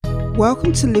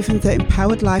Welcome to Living the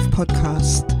Empowered Life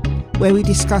podcast, where we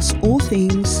discuss all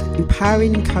things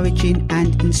empowering, encouraging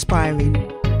and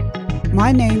inspiring.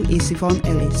 My name is Yvonne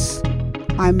Ellis.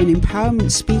 I'm an empowerment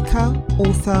speaker,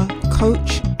 author,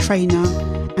 coach, trainer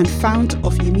and founder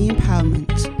of Yumi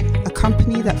Empowerment, a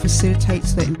company that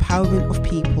facilitates the empowerment of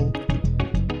people.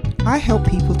 I help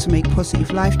people to make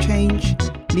positive life change,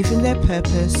 live in their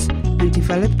purpose and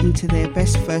develop into their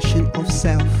best version of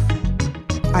self.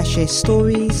 I share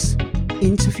stories,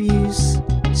 interviews,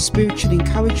 spiritual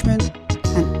encouragement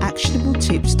and actionable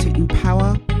tips to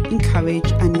empower,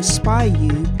 encourage and inspire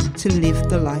you to live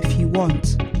the life you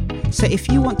want. So if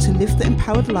you want to live the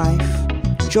empowered life,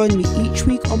 join me each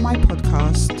week on my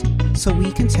podcast so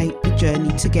we can take the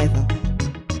journey together.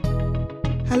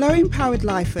 Hello Empowered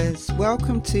Lifers,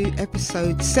 welcome to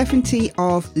episode 70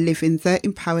 of Living the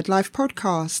Empowered Life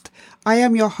podcast. I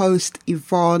am your host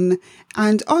Yvonne,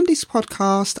 and on this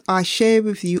podcast I share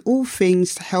with you all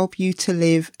things to help you to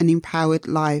live an empowered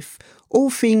life. All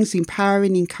things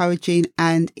empowering, encouraging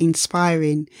and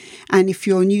inspiring. And if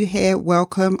you're new here,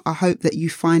 welcome. I hope that you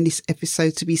find this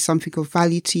episode to be something of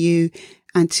value to you.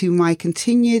 And to my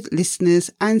continued listeners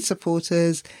and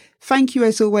supporters, thank you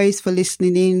as always for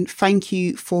listening in. Thank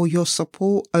you for your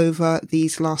support over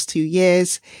these last 2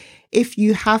 years. If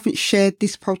you haven't shared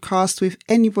this podcast with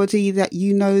anybody that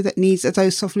you know that needs a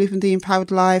dose of living the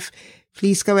empowered life,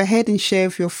 please go ahead and share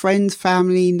with your friends,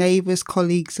 family, neighbours,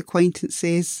 colleagues,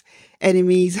 acquaintances,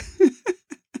 enemies.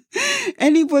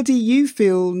 Anybody you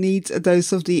feel needs a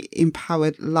dose of the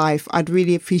empowered life. I'd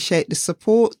really appreciate the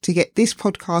support to get this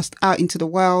podcast out into the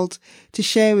world, to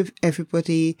share with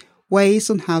everybody ways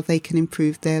on how they can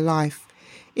improve their life.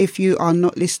 If you are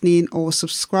not listening or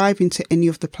subscribing to any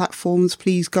of the platforms,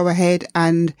 please go ahead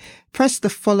and press the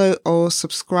follow or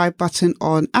subscribe button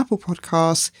on Apple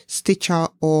Podcasts, Stitcher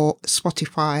or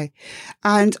Spotify.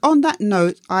 And on that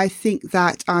note, I think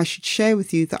that I should share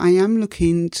with you that I am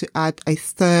looking to add a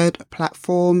third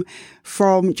platform.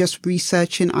 From just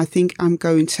researching, I think I'm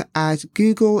going to add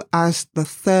Google as the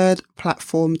third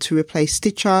platform to replace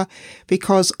Stitcher,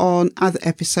 because on other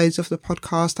episodes of the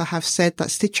podcast, I have said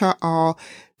that Stitcher are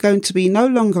going to be no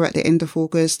longer at the end of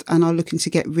August and are looking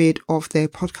to get rid of their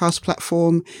podcast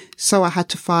platform. So I had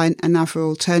to find another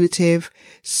alternative.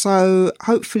 So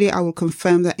hopefully I will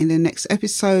confirm that in the next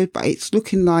episode, but it's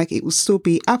looking like it will still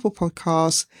be Apple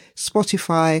Podcasts,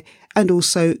 Spotify, and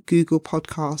also Google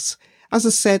Podcasts. As I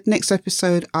said, next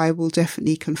episode, I will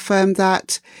definitely confirm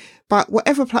that. But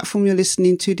whatever platform you're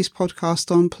listening to this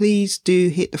podcast on, please do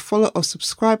hit the follow or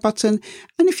subscribe button.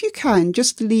 And if you can,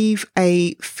 just leave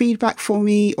a feedback for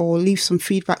me or leave some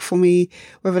feedback for me,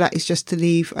 whether that is just to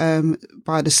leave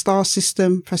by the star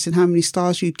system, pressing how many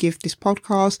stars you'd give this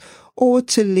podcast, or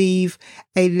to leave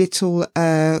a little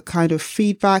kind of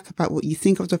feedback about what you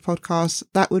think of the podcast.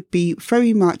 That would be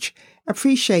very much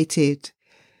appreciated.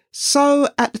 So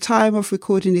at the time of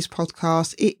recording this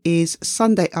podcast, it is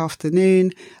Sunday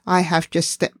afternoon. I have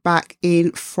just stepped back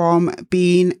in from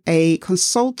being a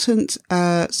consultant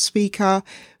speaker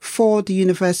for the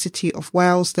University of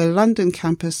Wales, the London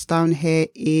campus down here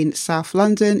in South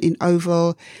London in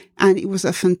Oval. And it was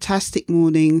a fantastic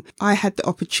morning. I had the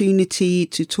opportunity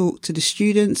to talk to the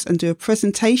students and do a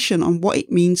presentation on what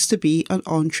it means to be an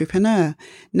entrepreneur.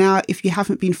 Now, if you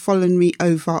haven't been following me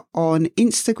over on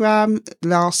Instagram,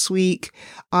 last week,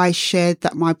 I shared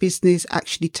that my business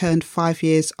actually turned 5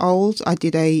 years old. I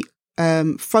did a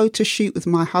photo shoot with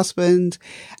my husband,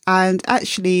 and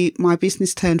actually my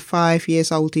business turned 5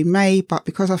 years old in May, but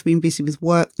because I've been busy with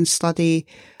work and study,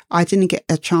 I didn't get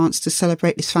a chance to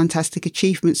celebrate this fantastic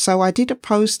achievement. So I did a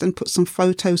post and put some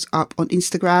photos up on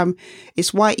Instagram.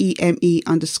 It's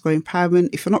YEME_empowerment.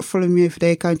 If you're not following me over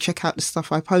there, go and check out the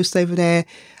stuff I post over there.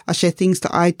 I share things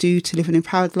that I do to live an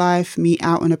empowered life, me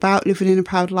out and about living an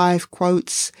empowered life,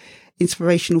 quotes,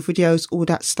 inspirational videos, all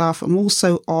that stuff. I'm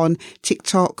also on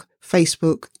TikTok,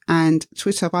 Facebook and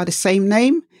Twitter by the same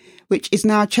name, which is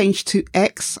now changed to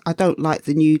X. I don't like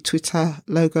the new Twitter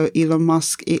logo, Elon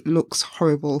Musk. It looks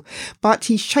horrible, but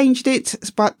he's changed it.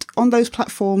 But on those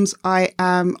platforms, I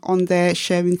am on there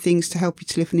sharing things to help you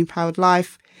to live an empowered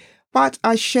life. But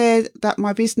I shared that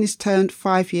my business turned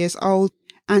 5 years old,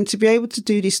 and to be able to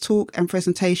do this talk and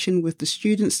presentation with the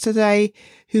students today,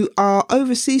 who are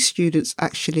overseas students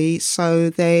actually. So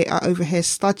they are over here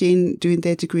studying, doing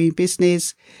their degree in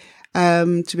business.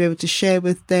 To be able to share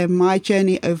with them my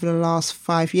journey over the last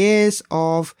 5 years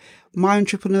of my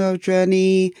entrepreneurial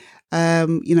journey, how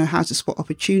to spot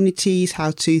opportunities,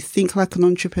 how to think like an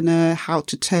entrepreneur, how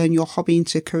to turn your hobby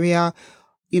into a career,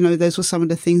 those were some of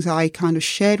the things I kind of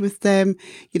shared with them.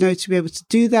 To be able to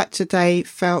do that today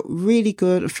felt really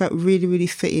good. It felt really, really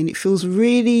fitting. It feels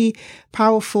really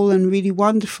powerful and really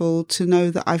wonderful to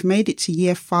know that I've made it to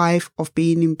year 5 of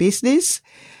being in business.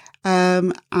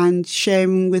 And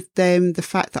sharing with them the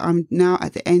fact that I'm now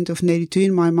at the end of nearly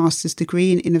doing my master's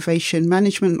degree in innovation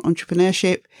management and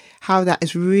entrepreneurship, how that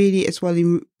has really as well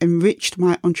enriched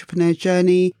my entrepreneur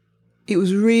journey. It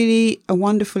was really a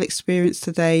wonderful experience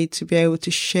today to be able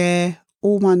to share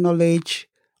all my knowledge,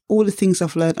 all the things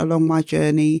I've learned along my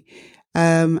journey.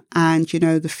 And,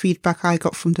 the feedback I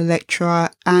got from the lecturer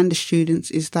and the students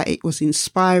is that it was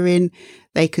inspiring.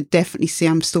 They could definitely see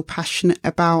I'm still passionate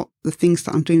about the things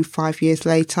that I'm doing 5 years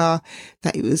later,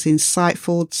 that it was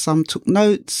insightful. Some took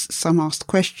notes, some asked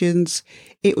questions.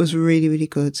 It was really, really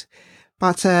good.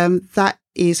 But, that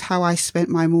is how I spent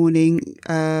my morning,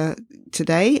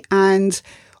 today. And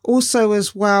also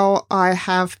as well, I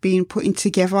have been putting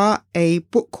together a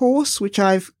book course, which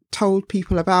I've told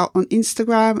people about on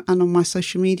Instagram and on my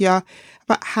social media,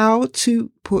 about how to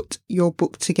put your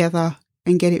book together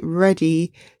and get it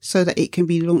ready so that it can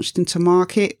be launched into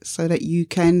market, so that you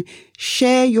can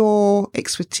share your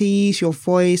expertise, your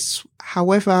voice,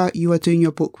 however you are doing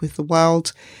your book with the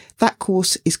world. That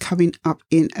course is coming up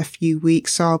in a few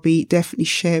weeks, so I'll be definitely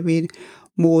sharing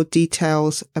more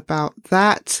details about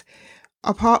that.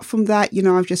 Apart from that,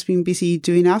 I've just been busy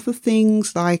doing other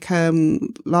things. Like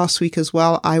last week as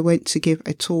well, I went to give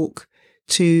a talk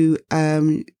to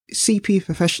CP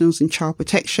professionals in child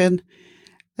protection.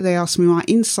 They asked me my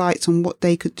insights on what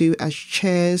they could do as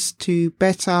chairs to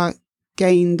better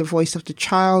gain the voice of the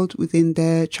child within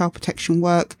their child protection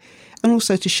work, and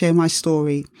also to share my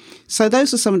story. So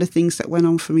those are some of the things that went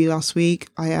on for me last week.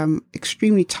 I am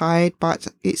extremely tired, but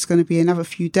it's going to be another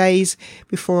few days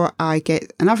before I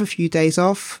get another few days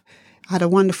off. I had a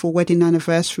wonderful wedding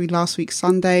anniversary last week,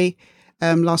 Sunday,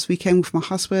 last weekend with my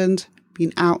husband,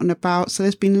 been out and about. So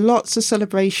there's been lots of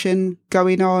celebration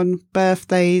going on,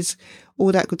 birthdays,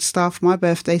 all that good stuff. My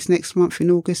birthday's next month in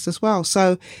August as well.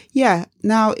 So yeah,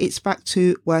 now it's back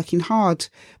to working hard.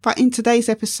 But in today's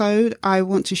episode, I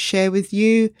want to share with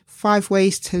you 5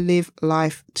 ways to live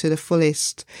life to the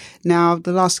fullest. Now,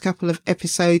 the last couple of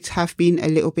episodes have been a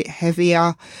little bit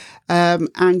heavier. And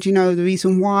the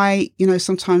reason why,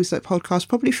 sometimes that podcast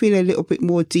probably feel a little bit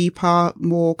more deeper,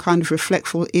 more kind of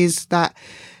reflectful is that,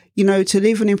 to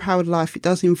live an empowered life, it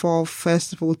does involve,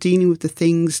 first of all, dealing with the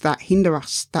things that hinder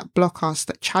us, that block us,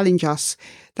 that challenge us,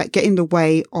 that get in the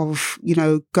way of,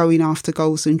 going after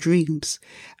goals and dreams.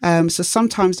 So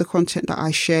sometimes the content that I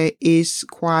share is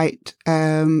quite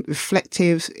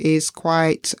reflective, is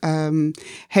quite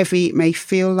heavy, it may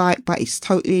feel like, but it's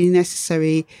totally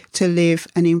necessary to live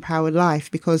an empowered life.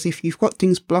 Because if you've got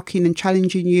things blocking and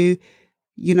challenging you,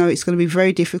 it's going to be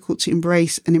very difficult to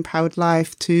embrace an empowered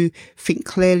life, to think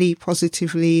clearly,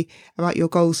 positively about your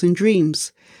goals and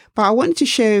dreams. But I wanted to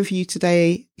share with you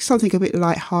today something a bit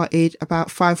lighthearted about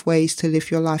 5 ways to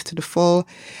live your life to the full.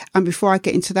 And before I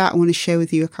get into that, I want to share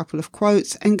with you a couple of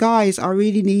quotes. And guys, I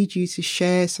really need you to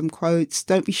share some quotes.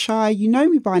 Don't be shy. You know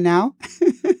me by now.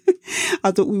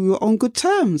 I thought we were on good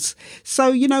terms.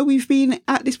 So, we've been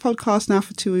at this podcast now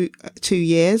for two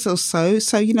years or so.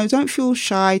 So, don't feel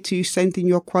shy to send in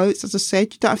your quotes. As I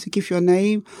said, you don't have to give your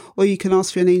name, or you can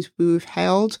ask for your name to be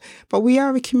withheld. But we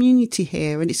are a community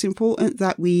here, and it's important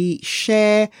that we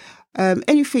share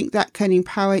anything that can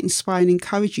empower, inspire, and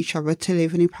encourage each other to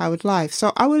live an empowered life.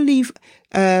 So I will leave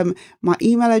my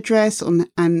email address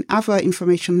and other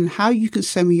information on how you can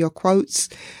send me your quotes,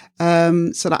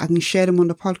 so that I can share them on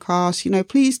the podcast.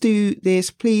 Please do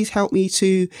this. Please help me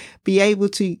to be able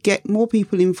to get more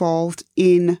people involved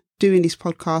in doing this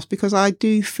podcast, because I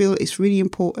do feel it's really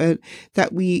important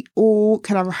that we all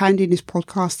can have a hand in this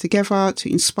podcast together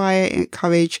to inspire,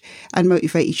 encourage, and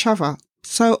motivate each other.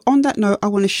 So on that note, I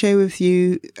want to share with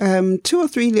you 2 or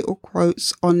 3 little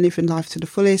quotes on living life to the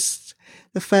fullest.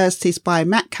 The first is by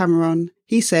Matt Cameron.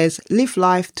 He says, "Live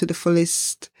life to the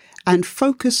fullest and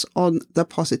focus on the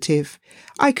positive."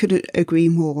 I couldn't agree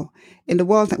more. In the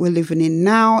world that we're living in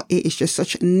now, it is just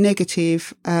such a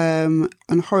negative and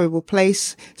horrible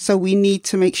place. So we need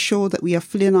to make sure that we are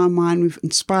filling our mind with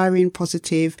inspiring,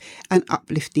 positive and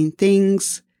uplifting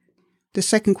things. The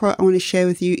second quote I want to share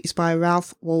with you is by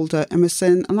Ralph Waldo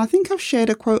Emerson. And I think I've shared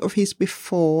a quote of his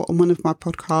before on one of my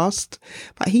podcasts.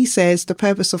 But he says, the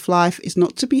purpose of life is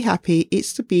not to be happy.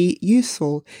 It's to be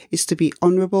useful. It's to be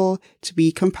honourable, to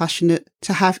be compassionate,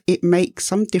 to have it make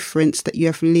some difference that you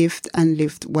have lived and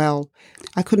lived well.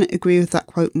 I couldn't agree with that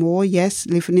quote more. Yes,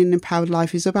 living an empowered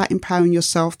life is about empowering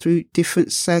yourself through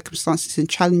different circumstances and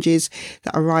challenges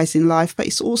that arise in life. But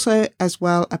it's also as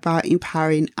well about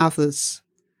empowering others.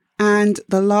 And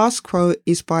the last quote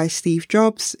is by Steve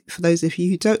Jobs. For those of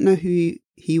you who don't know who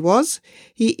he was,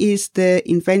 he is the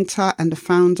inventor and the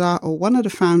founder, or one of the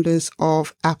founders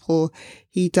of Apple.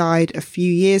 He died a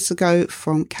few years ago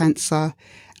from cancer.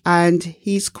 And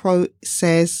his quote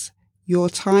says, "Your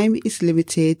time is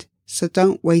limited, so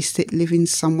don't waste it living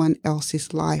someone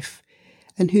else's life."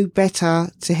 And who better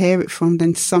to hear it from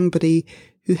than somebody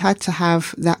who had to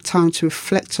have that time to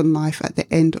reflect on life at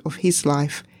the end of his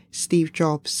life, Steve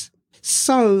Jobs.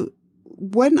 So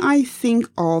when I think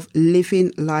of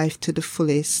living life to the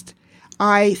fullest,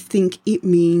 I think it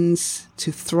means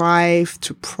to thrive,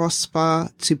 to prosper,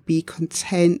 to be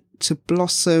content, to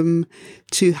blossom,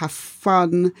 to have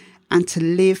fun, and to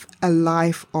live a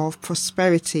life of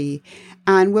prosperity.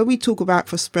 And when we talk about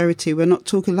prosperity, we're not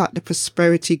talking like the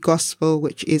prosperity gospel,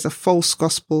 which is a false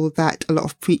gospel that a lot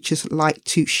of preachers like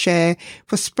to share.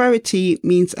 Prosperity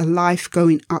means a life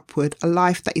going upward, a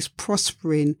life that is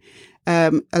prospering,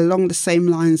 along the same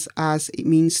lines as it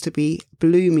means to be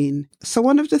blooming. So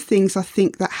one of the things I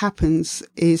think that happens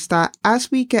is that as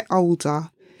we get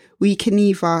older, we can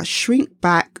either shrink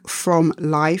back from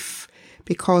life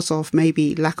because of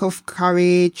maybe lack of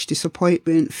courage,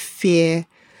 disappointment, fear,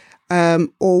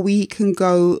 or we can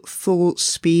go full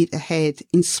speed ahead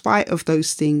in spite of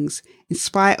those things, in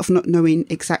spite of not knowing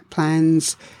exact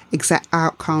plans, exact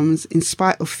outcomes, in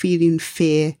spite of feeling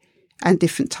fear and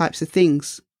different types of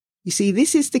things. You see,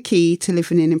 this is the key to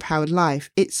living an empowered life.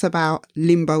 It's about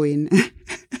limboing.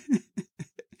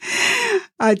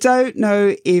 I don't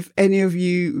know if any of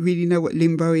you really know what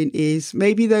limboing is.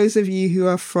 Maybe those of you who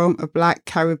are from a Black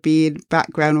Caribbean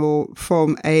background or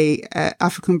from a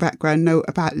African background know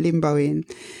about limboing.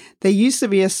 There used to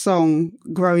be a song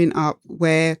growing up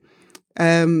where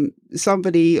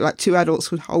somebody, like two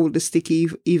adults, would hold the stick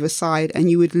either side and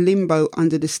you would limbo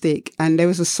under the stick. And there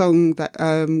was a song that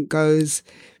goes,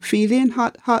 "Feeling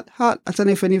hot, hot, hot." I don't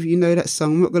know if any of you know that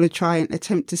song. I'm not going to try and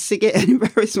attempt to sing it and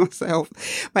embarrass myself.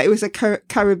 But it was a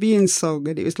Caribbean song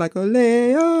and it was like, ole,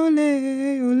 ole,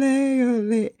 ole,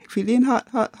 ole, feeling hot,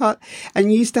 hot, hot.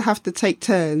 And you used to have to take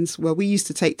turns. Well, we used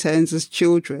to take turns as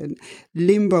children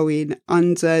limboing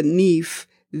underneath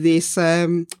this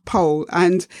pole,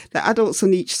 and the adults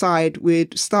on each side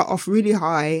would start off really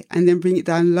high and then bring it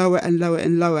down lower and lower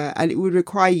and lower, and it would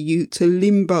require you to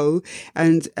limbo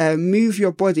and move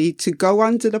your body to go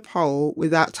under the pole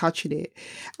without touching it.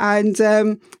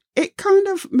 And it kind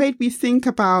of made me think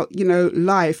about,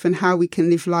 life and how we can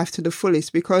live life to the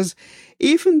fullest, because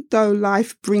even though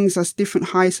life brings us different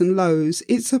highs and lows,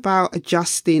 it's about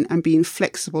adjusting and being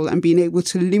flexible and being able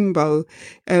to limbo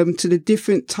to the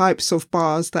different types of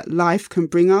bars that life can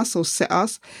bring us or set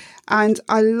us. And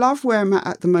I love where I'm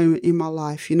at the moment in my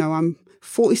life. I'm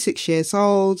 46 years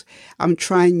old. I'm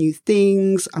trying new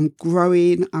things. I'm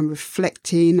growing. I'm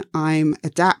reflecting. I'm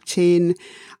adapting.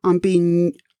 I'm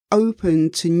being open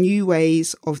to new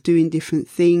ways of doing different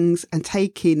things and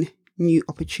taking new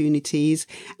opportunities.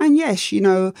 And yes,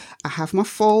 I have my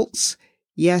faults.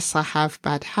 Yes, I have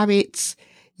bad habits.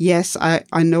 Yes,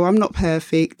 I know I'm not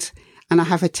perfect and I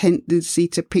have a tendency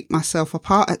to pick myself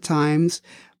apart at times,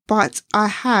 but I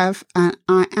have and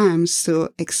I am still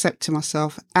accepting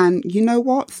myself. And you know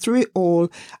what? Through it all,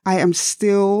 I am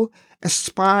still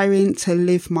aspiring to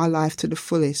live my life to the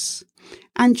fullest.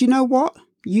 And you know what?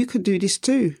 You could do this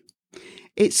too.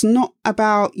 It's not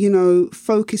about,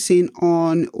 focusing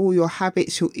on all your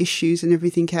habits, your issues and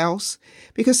everything else.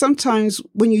 Because sometimes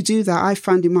when you do that, I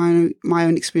found in my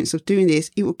own experience of doing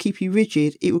this, it will keep you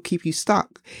rigid. It will keep you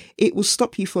stuck. It will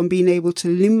stop you from being able to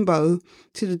limbo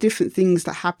to the different things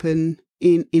that happen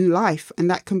in life. And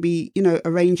that can be, a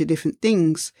range of different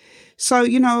things. So,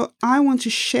 I want to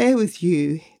share with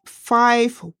you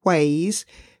 5 ways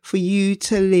for you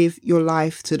to live your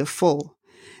life to the full.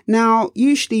 Now,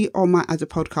 usually on my other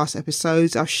podcast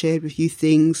episodes, I've shared with you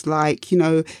things like,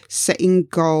 setting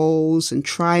goals and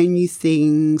trying new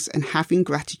things and having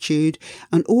gratitude.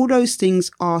 And all those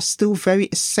things are still very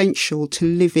essential to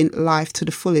living life to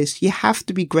the fullest. You have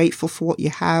to be grateful for what you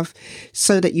have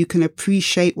so that you can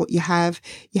appreciate what you have.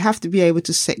 You have to be able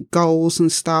to set goals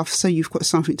and stuff so you've got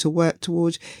something to work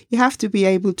towards. You have to be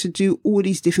able to do all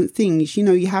these different things.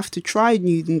 You have to try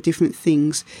new and different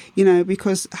things,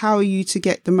 because how are you to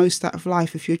get the most out of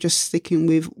life if you're just sticking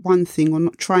with one thing or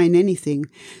not trying anything?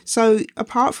 So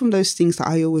apart from those things that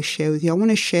I always share with you, I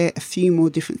want to share a few more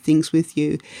different things with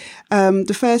you.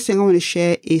 The first thing I want to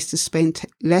share is to spend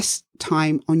less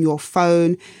time on your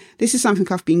phone. This is something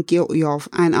I've been guilty of,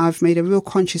 and I've made a real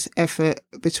conscious effort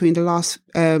between over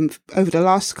the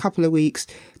last couple of weeks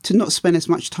to not spend as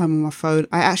much time on my phone.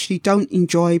 I actually don't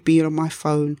enjoy being on my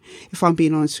phone, if I'm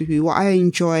being honest with you. What I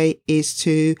enjoy is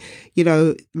to,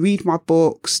 read my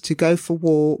books, to go for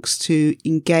walks, to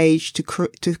engage, to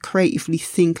creatively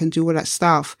think and do all that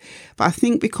stuff. But I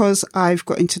think because I've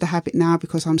got into the habit now,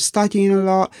 because I'm studying a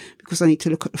lot, because I need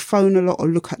to look at the phone a lot or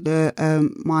look at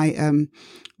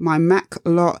my Mac a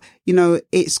lot,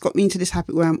 it's got me into this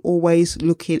habit where I'm always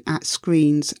looking at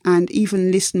screens and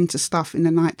even listening to stuff in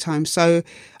the nighttime. So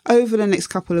over the next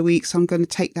couple of weeks, I'm going to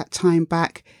take that time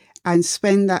back and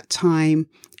spend that time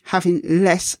having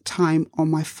less time on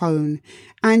my phone.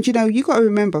 And, you got to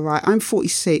remember, right, I'm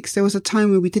 46. There was a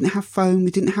time where we didn't have phone,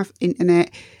 we didn't have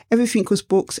internet. Everything was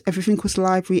books, everything was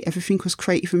library, everything was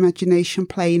creative imagination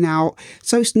playing out.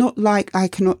 So it's not like I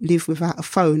cannot live without a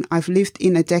phone. I've lived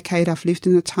in a decade. I've lived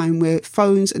in a time where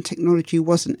phones and technology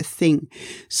wasn't a thing.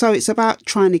 So it's about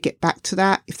trying to get back to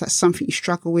that. If that's something you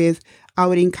struggle with, I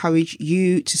would encourage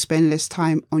you to spend less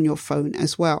time on your phone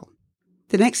as well.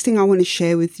 The next thing I want to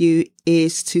share with you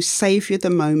is to savor the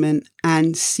moment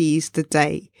and seize the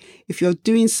day. If you're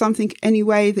doing something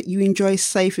anyway that you enjoy,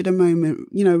 savor the moment.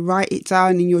 Write it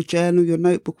down in your journal, your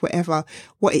notebook, whatever,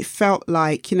 what it felt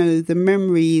like, the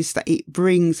memories that it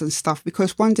brings and stuff,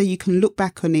 because one day you can look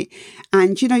back on it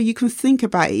and, you can think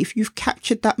about it. If you've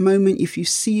captured that moment, if you've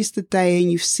seized the day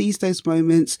and you've seized those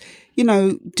moments,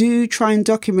 do try and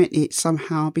document it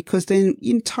somehow, because then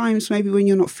in times maybe when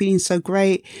you're not feeling so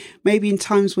great, maybe in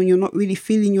times when you're not really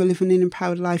feeling you're living an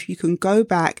empowered life, you can go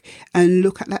back and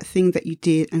look at that thing that you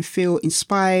did and feel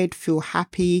inspired, feel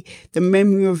happy. The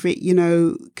memory of it,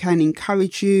 can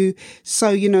encourage you.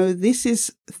 So, this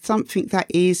is something that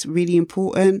is really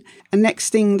important. And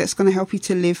next thing that's going to help you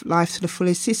to live life to the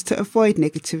fullest is to avoid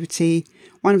negativity.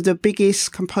 One of the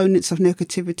biggest components of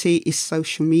negativity is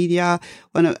social media,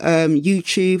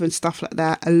 YouTube and stuff like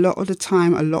that. A lot of the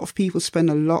time, a lot of people spend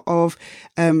a lot of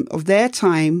their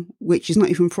time, which is not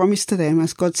even promised to them.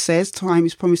 As God says, time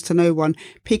is promised to no one,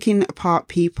 picking apart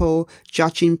people,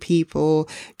 judging people,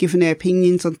 giving their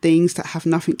opinions on things that have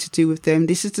nothing to do with them.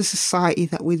 This is the society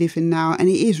that we live in now, and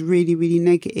it is really, really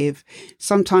negative.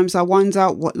 Sometimes I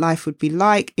wonder what life would be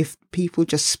like if people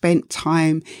just spent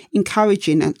time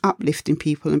encouraging and uplifting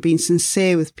people and being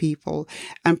sincere with people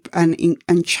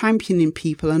and championing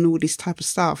people and all this type of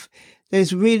stuff.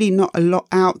 There's really not a lot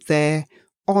out there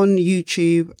on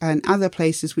YouTube and other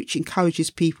places which encourages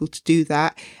people to do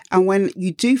that. And when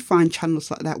you do find channels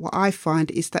like that, what I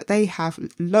find is that they have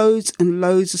loads and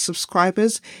loads of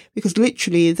subscribers, because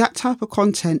literally that type of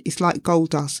content is like gold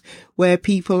dust, where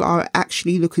people are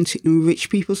actually looking to enrich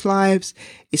people's lives.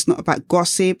 It's not about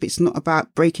gossip. It's not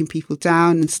about breaking people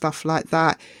down and stuff like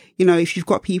that. If you've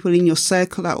got people in your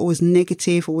circle that are always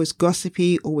negative, always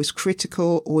gossipy, always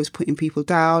critical, always putting people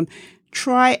down,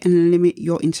 try and limit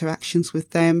your interactions with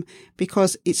them,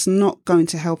 because it's not going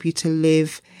to help you to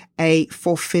live a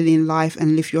fulfilling life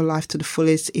and live your life to the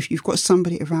fullest if you've got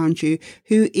somebody around you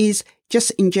who is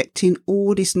just injecting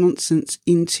all this nonsense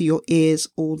into your ears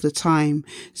all the time.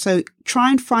 So try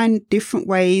and find different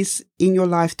ways in your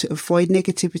life to avoid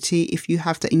negativity. If you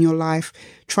have that in your life,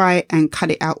 try and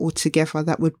cut it out altogether.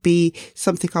 That would be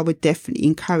something I would definitely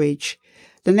encourage.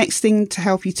 The next thing to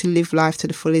help you to live life to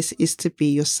the fullest is to be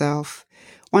yourself.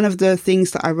 One of the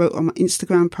things that I wrote on my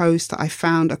Instagram post that I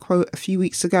found a quote a few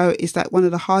weeks ago is that one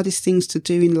of the hardest things to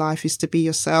do in life is to be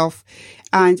yourself.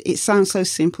 And it sounds so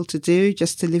simple to do,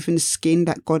 just to live in the skin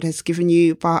that God has given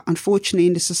you. But unfortunately,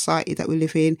 in the society that we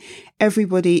live in,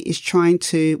 everybody is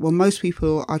most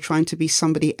people are trying to be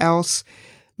somebody else.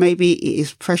 Maybe it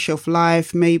is pressure of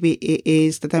life. Maybe it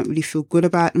is they don't really feel good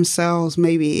about themselves.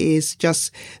 Maybe it is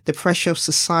just the pressure of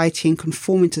society and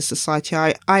conforming to society.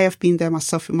 I have been there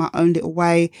myself in my own little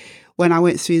way. When I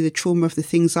went through the trauma of the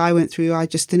things I went through, I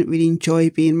just didn't really enjoy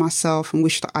being myself and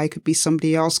wish that I could be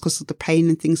somebody else because of the pain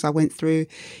and things I went through,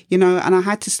 and I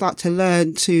had to start to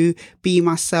learn to be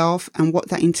myself. And what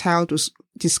that entailed was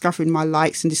discovering my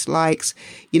likes and dislikes,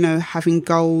 having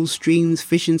goals, dreams,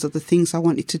 visions of the things I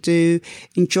wanted to do,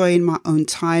 enjoying my own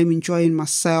time, enjoying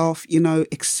myself,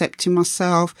 accepting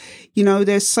myself.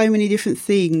 There's so many different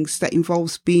things that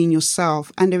involves being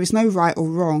yourself, and there is no right or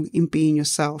wrong in being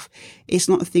yourself. It's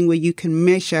not a thing where you can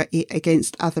measure it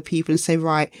against other people and say,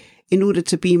 right, in order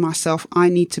to be myself, I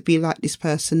need to be like this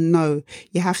person. No,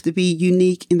 you have to be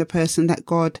unique in the person that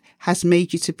God has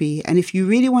made you to be. And if you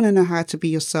really want to know how to be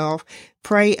yourself,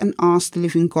 pray and ask the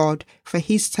living God for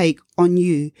his take on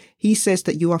you. He says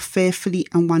that you are fearfully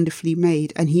and wonderfully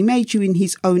made, and he made you in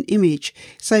his own image.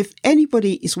 So if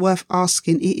anybody is worth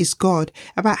asking, it is God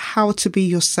about how to be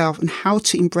yourself and how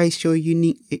to embrace your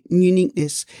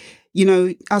uniqueness.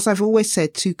 As I've always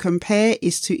said, to compare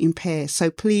is to impair.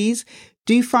 So please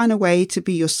do find a way to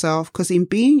be yourself, because in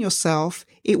being yourself,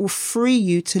 it will free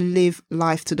you to live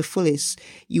life to the fullest.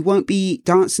 You won't be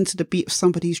dancing to the beat of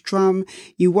somebody's drum.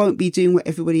 You won't be doing what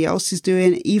everybody else is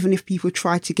doing. Even if people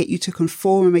try to get you to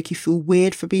conform and make you feel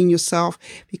weird for being yourself,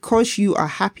 because you are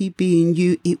happy being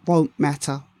you, it won't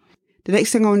matter. The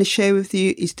next thing I want to share with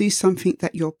you is do something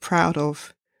that you're proud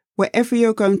of. Whatever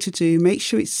you're going to do, make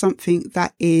sure it's something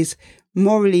that is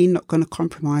morally not going to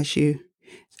compromise you,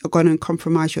 are going to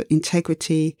compromise your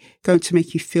integrity, going to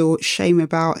make you feel shame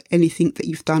about anything that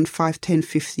you've done 5, 10,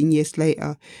 15 years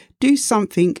later. Do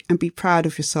something and be proud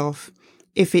of yourself.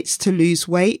 If it's to lose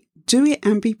weight, do it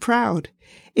and be proud.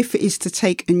 If it is to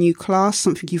take a new class,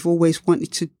 something you've always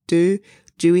wanted to do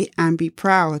it and be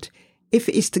proud. If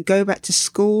it is to go back to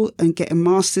school and get a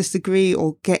master's degree,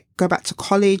 or go back to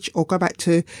college, or go back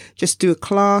to just do a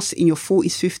class in your 40s,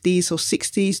 50s or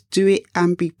 60s, do it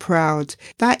and be proud.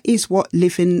 That is what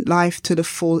living life to the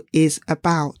full is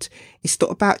about. It's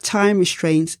not about time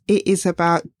restraints. It is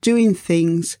about doing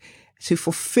things to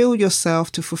fulfill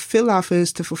yourself, to fulfill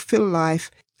others, to fulfill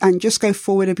life, and just go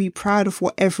forward and be proud of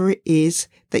whatever it is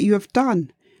that you have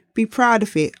done. Be proud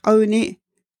of it. Own it.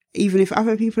 Even if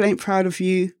other people ain't proud of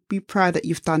you, be proud that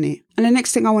you've done it. And the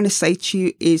next thing I want to say to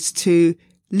you is to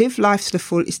live life to the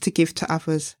full is to give to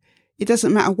others. It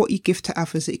doesn't matter what you give to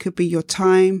others. It could be your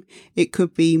time. It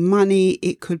could be money.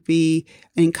 It could be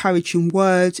an encouraging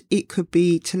word. It could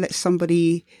be to let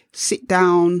somebody sit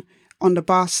down on the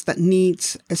bus that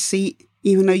needs a seat,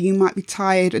 even though you might be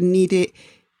tired and need it.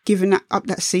 Giving up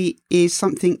that seat is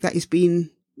something that is being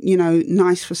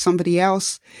nice for somebody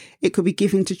else. It could be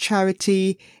given to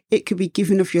charity. It could be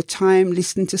given of your time,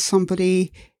 listening to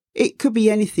somebody. It could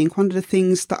be anything. One of the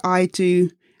things that I do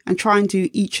and try and do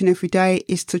each and every day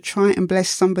is to try and bless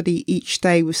somebody each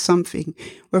day with something,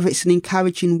 whether it's an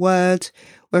encouraging word,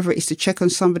 whether it's to check on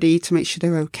somebody to make sure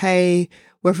they're okay,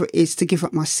 whether it is to give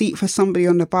up my seat for somebody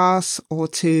on the bus, or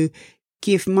to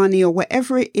give money, or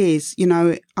whatever it is.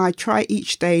 I try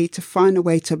each day to find a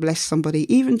way to bless somebody.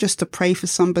 Even just to pray for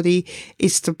somebody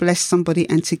is to bless somebody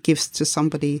and to give to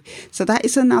somebody. So that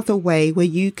is another way where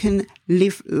you can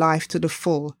live life to the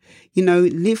full.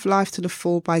 Live life to the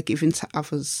full by giving to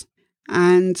others.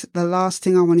 And the last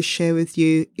thing I want to share with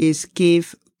you is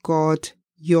give God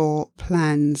your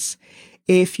plans.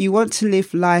 If you want to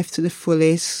live life to the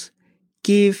fullest,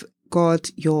 give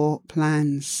God your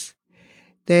plans.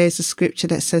 There's a scripture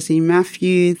that says in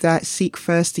Matthew that seek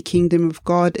first the kingdom of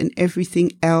God and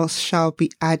everything else shall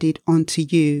be added unto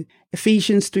you.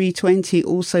 Ephesians 3:20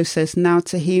 also says, now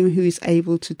to him who is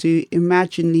able to do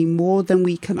immeasurably more than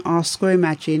we can ask or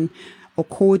imagine,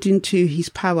 according to his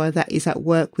power that is at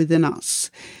work within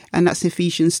us. And that's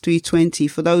Ephesians 3:20.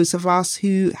 For those of us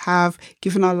who have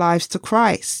given our lives to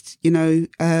Christ,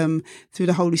 through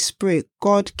the Holy Spirit,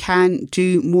 God can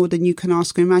do more than you can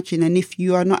ask or imagine. And if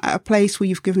you are not at a place where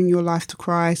you've given your life to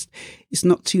Christ, it's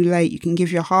not too late. You can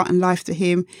give your heart and life to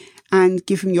him and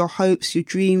give him your hopes, your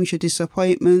dreams, your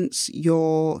disappointments,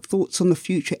 your thoughts on the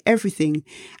future, everything.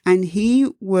 And he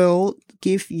will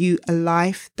give you a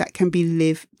life that can be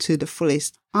lived to the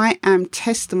fullest. I am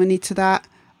testimony to that.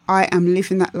 I am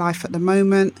living that life at the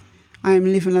moment. I am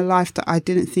living a life that I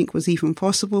didn't think was even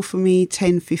possible for me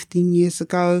 10, 15 years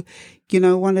ago.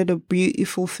 One of the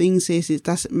beautiful things is it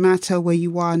doesn't matter where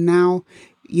you are now.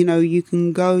 You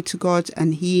can go to God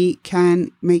and he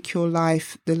can make your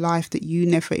life the life that you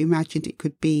never imagined it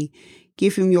could be.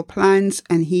 Give him your plans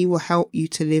and he will help you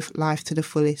to live life to the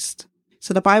fullest.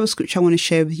 So the Bible scripture I want to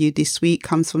share with you this week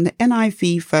comes from the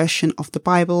NIV version of the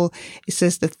Bible. It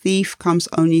says, "The thief comes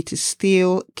only to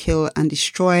steal, kill, and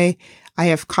destroy. I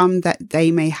have come that they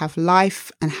may have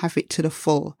life and have it to the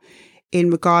full."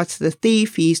 In regards to the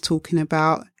thief, he's talking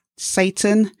about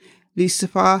Satan,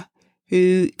 Lucifer,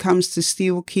 who comes to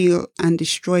steal, kill, and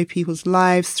destroy people's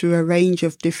lives through a range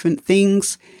of different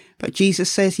things. But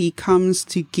Jesus says he comes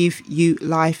to give you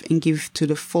life and give to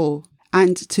the full.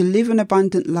 And to live an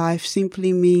abundant life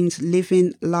simply means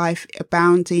living life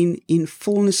abounding in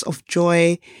fullness of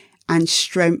joy and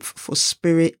strength for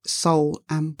spirit, soul,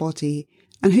 and body.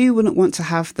 And who wouldn't want to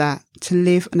have that? To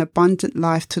live an abundant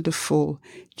life to the full.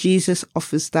 Jesus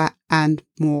offers that and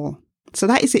more. So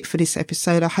that is it for this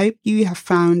episode. I hope you have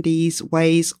found these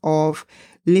ways of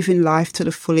living life to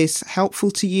the fullest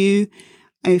helpful to you.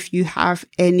 If you have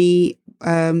any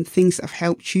things that have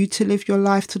helped you to live your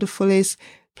life to the fullest,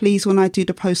 please, when I do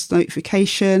the post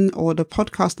notification or the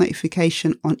podcast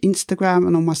notification on Instagram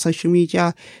and on my social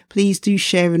media, please do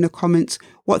share in the comments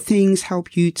what things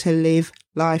help you to live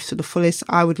life to the fullest.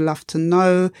 I would love to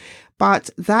know.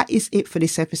 But that is it for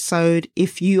this episode.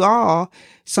 If you are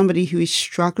somebody who is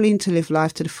struggling to live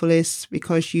life to the fullest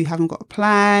because you haven't got a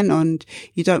plan and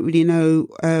you don't really know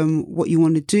what you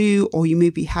want to do, or you may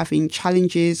be having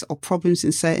challenges or problems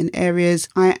in certain areas,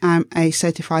 I am a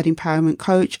certified empowerment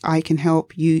coach. I can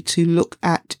help you to look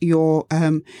at your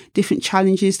different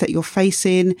challenges that you're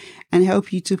facing and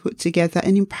help you to put together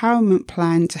an empowerment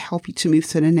plan to help you to move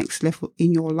to the next level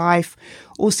in your life.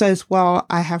 Also as well,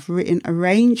 I have written a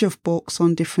range of books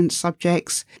on different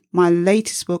subjects. My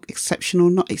latest book, Exceptional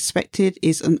Not Expected,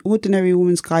 is An Ordinary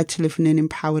Woman's Guide to Living an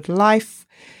Empowered Life.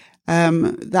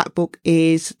 That book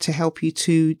is to help you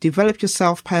to develop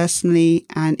yourself personally,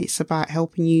 and it's about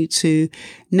helping you to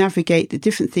navigate the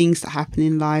different things that happen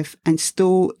in life and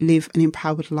still live an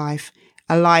empowered life,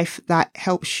 a life that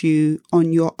helps you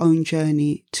on your own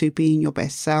journey to being your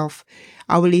best self.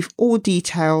 I will leave all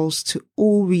details to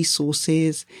all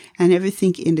resources and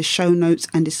everything in the show notes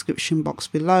and description box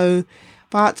below.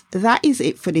 But that is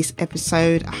it for this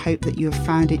episode. I hope that you have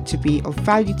found it to be of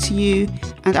value to you,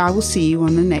 and I will see you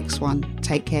on the next one.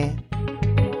 Take care.